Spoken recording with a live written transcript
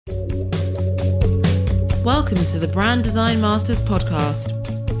Welcome to the Brand Design Masters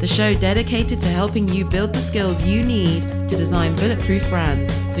podcast, the show dedicated to helping you build the skills you need to design bulletproof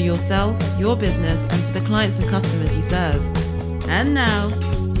brands for yourself, your business, and for the clients and customers you serve. And now,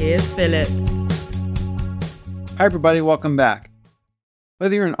 here's Philip. Hi, everybody. Welcome back.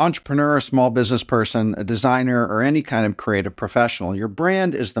 Whether you're an entrepreneur, a small business person, a designer, or any kind of creative professional, your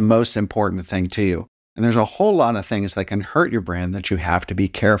brand is the most important thing to you. And there's a whole lot of things that can hurt your brand that you have to be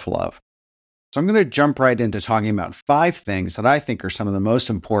careful of. So I'm going to jump right into talking about 5 things that I think are some of the most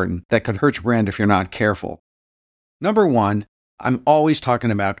important that could hurt your brand if you're not careful. Number 1, I'm always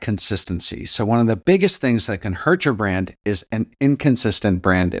talking about consistency. So one of the biggest things that can hurt your brand is an inconsistent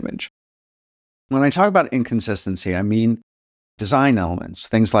brand image. When I talk about inconsistency, I mean design elements,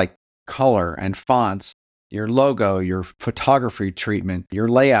 things like color and fonts, your logo, your photography treatment, your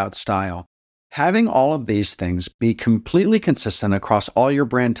layout style. Having all of these things be completely consistent across all your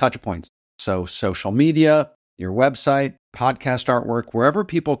brand touchpoints. So social media, your website, podcast artwork, wherever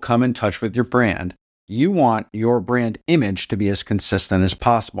people come in touch with your brand, you want your brand image to be as consistent as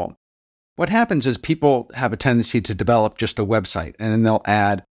possible. What happens is people have a tendency to develop just a website, and then they'll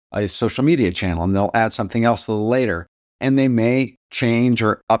add a social media channel, and they'll add something else a little later, and they may change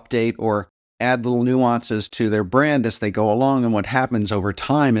or update or add little nuances to their brand as they go along. And what happens over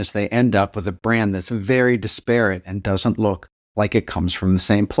time is they end up with a brand that's very disparate and doesn't look like it comes from the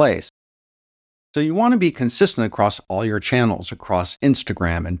same place. So you want to be consistent across all your channels, across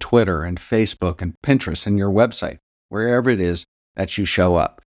Instagram and Twitter and Facebook and Pinterest and your website, wherever it is that you show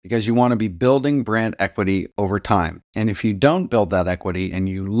up, because you want to be building brand equity over time. And if you don't build that equity and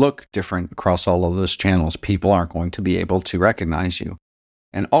you look different across all of those channels, people aren't going to be able to recognize you.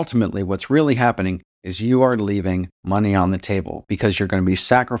 And ultimately, what's really happening is you are leaving money on the table because you're going to be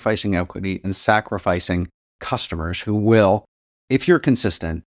sacrificing equity and sacrificing customers who will, if you're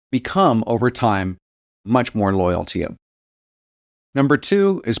consistent, become over time much more loyal to you. Number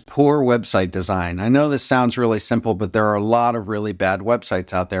 2 is poor website design. I know this sounds really simple, but there are a lot of really bad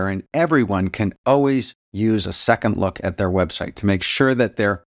websites out there, and everyone can always use a second look at their website to make sure that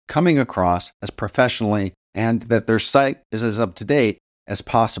they're coming across as professionally and that their site is as up to date as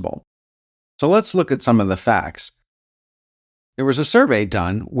possible. So let's look at some of the facts. There was a survey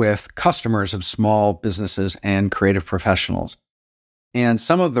done with customers of small businesses and creative professionals. And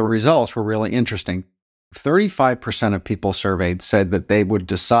some of the results were really interesting. 35% of people surveyed said that they would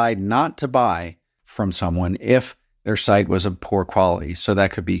decide not to buy from someone if their site was of poor quality. So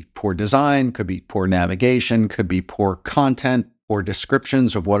that could be poor design, could be poor navigation, could be poor content or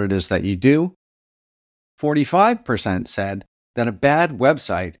descriptions of what it is that you do. 45% said that a bad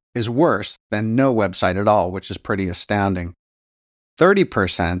website is worse than no website at all, which is pretty astounding.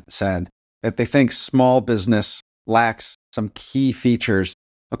 30% said that they think small business lacks some key features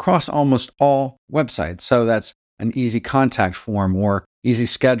across almost all websites. So that's an easy contact form or easy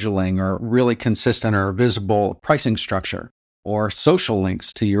scheduling or really consistent or visible pricing structure or social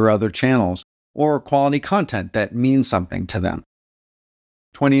links to your other channels or quality content that means something to them.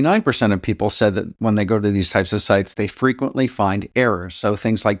 29% of people said that when they go to these types of sites, they frequently find errors. So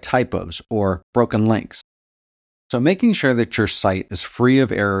things like typos or broken links. So making sure that your site is free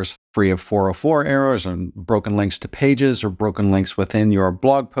of errors, free of 404 errors and broken links to pages or broken links within your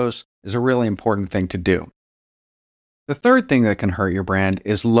blog posts is a really important thing to do. The third thing that can hurt your brand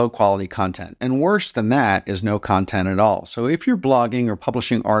is low quality content. And worse than that is no content at all. So if you're blogging or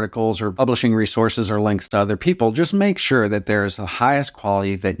publishing articles or publishing resources or links to other people, just make sure that there is the highest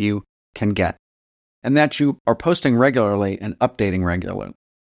quality that you can get and that you are posting regularly and updating regularly.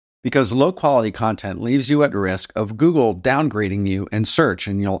 Because low-quality content leaves you at risk of Google downgrading you in search,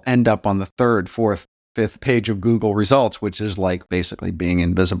 and you'll end up on the 3rd, 4th, 5th page of Google results, which is like basically being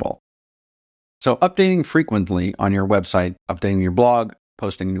invisible. So updating frequently on your website, updating your blog,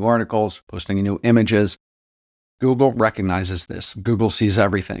 posting new articles, posting new images, Google recognizes this. Google sees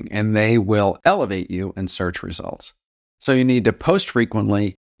everything, and they will elevate you in search results. So you need to post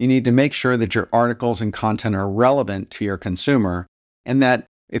frequently. You need to make sure that your articles and content are relevant to your consumer, and that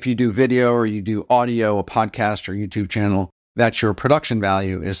if you do video or you do audio, a podcast or YouTube channel, that your production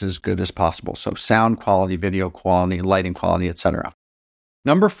value is as good as possible. So sound quality, video quality, lighting quality, etc.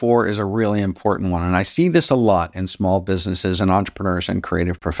 Number 4 is a really important one, and I see this a lot in small businesses and entrepreneurs and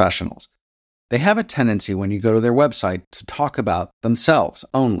creative professionals. They have a tendency when you go to their website to talk about themselves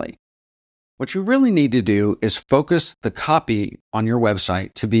only. What you really need to do is focus the copy on your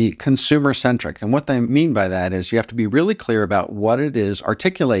website to be consumer-centric. And what they mean by that is you have to be really clear about what it is,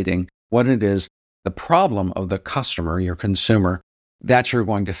 articulating what it is, the problem of the customer, your consumer, that you're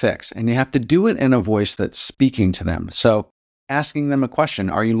going to fix. And you have to do it in a voice that's speaking to them. So asking them a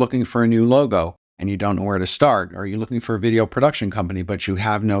question, are you looking for a new logo? and you don't know where to start? Are you looking for a video production company, but you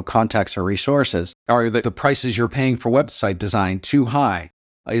have no contacts or resources? Are the prices you're paying for website design too high?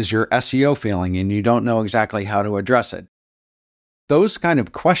 Is your SEO failing and you don't know exactly how to address it? Those kind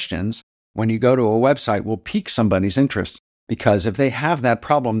of questions, when you go to a website, will pique somebody's interest, because if they have that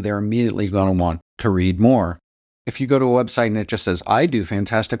problem, they're immediately going to want to read more. If you go to a website and it just says, I do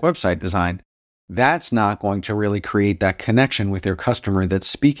fantastic website design, that's not going to really create that connection with your customer that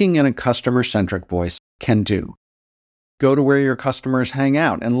speaking in a customer-centric voice can do. Go to where your customers hang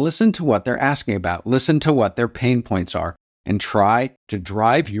out and listen to what they're asking about. Listen to what their pain points are and try to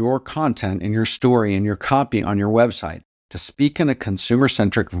drive your content and your story and your copy on your website to speak in a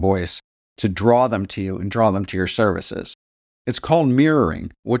consumer-centric voice to draw them to you and draw them to your services. It's called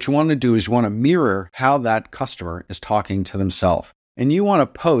mirroring. What you want to do is you want to mirror how that customer is talking to themselves. And you want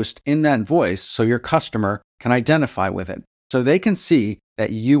to post in that voice so your customer can identify with it, so they can see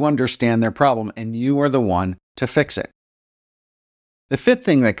that you understand their problem and you are the one to fix it. The fifth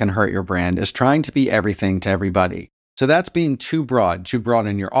thing that can hurt your brand is trying to be everything to everybody. So that's being too broad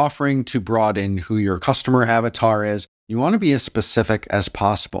in your offering, too broad in who your customer avatar is. You want to be as specific as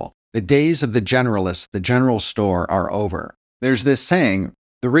possible. The days of the generalist, the general store, are over. There's this saying,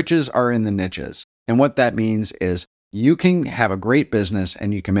 the riches are in the niches. And what that means is you can have a great business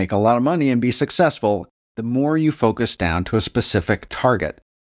and you can make a lot of money and be successful the more you focus down to a specific target.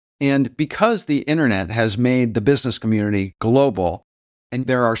 And because the internet has made the business community global, and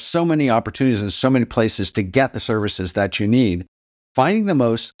there are so many opportunities and so many places to get the services that you need, finding the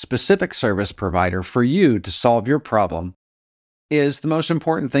most specific service provider for you to solve your problem is the most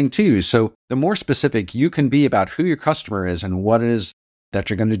important thing to you. So the more specific you can be about who your customer is and what it is that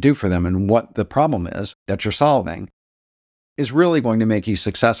you're going to do for them and what the problem is that you're solving is really going to make you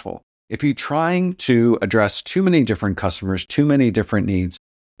successful. If you're trying to address too many different customers, too many different needs,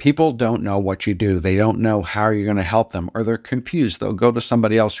 people don't know what you do. They don't know how you're going to help them, or they're confused. They'll go to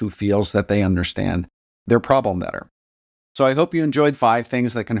somebody else who feels that they understand their problem better. So I hope you enjoyed 5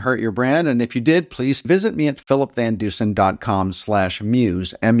 things that can hurt your brand. And if you did, please visit me at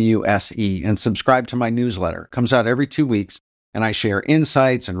philipvandusen.com/muse, M-U-S-E, and subscribe to my newsletter. It comes out every 2 weeks, and I share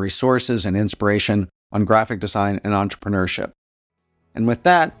insights and resources and inspiration on graphic design and entrepreneurship. And with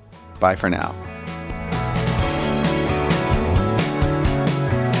that, bye for now.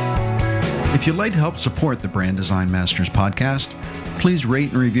 If you'd like to help support the Brand Design Masters podcast, please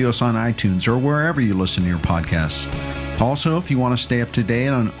rate and review us on iTunes or wherever you listen to your podcasts. Also, if you want to stay up to date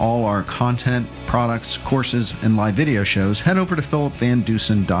on all our content, products, courses, and live video shows, head over to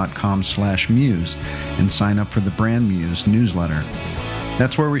philipvandusen.com/muse and sign up for the Brand Muse newsletter.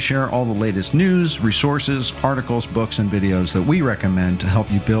 That's where we share all the latest news, resources, articles, books, and videos that we recommend to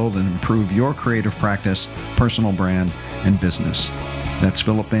help you build and improve your creative practice, personal brand, and business. That's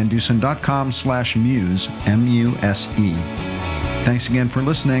philipvandusen.com/muse, M-U-S-E. Thanks again for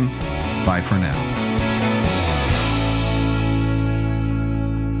listening. Bye for now.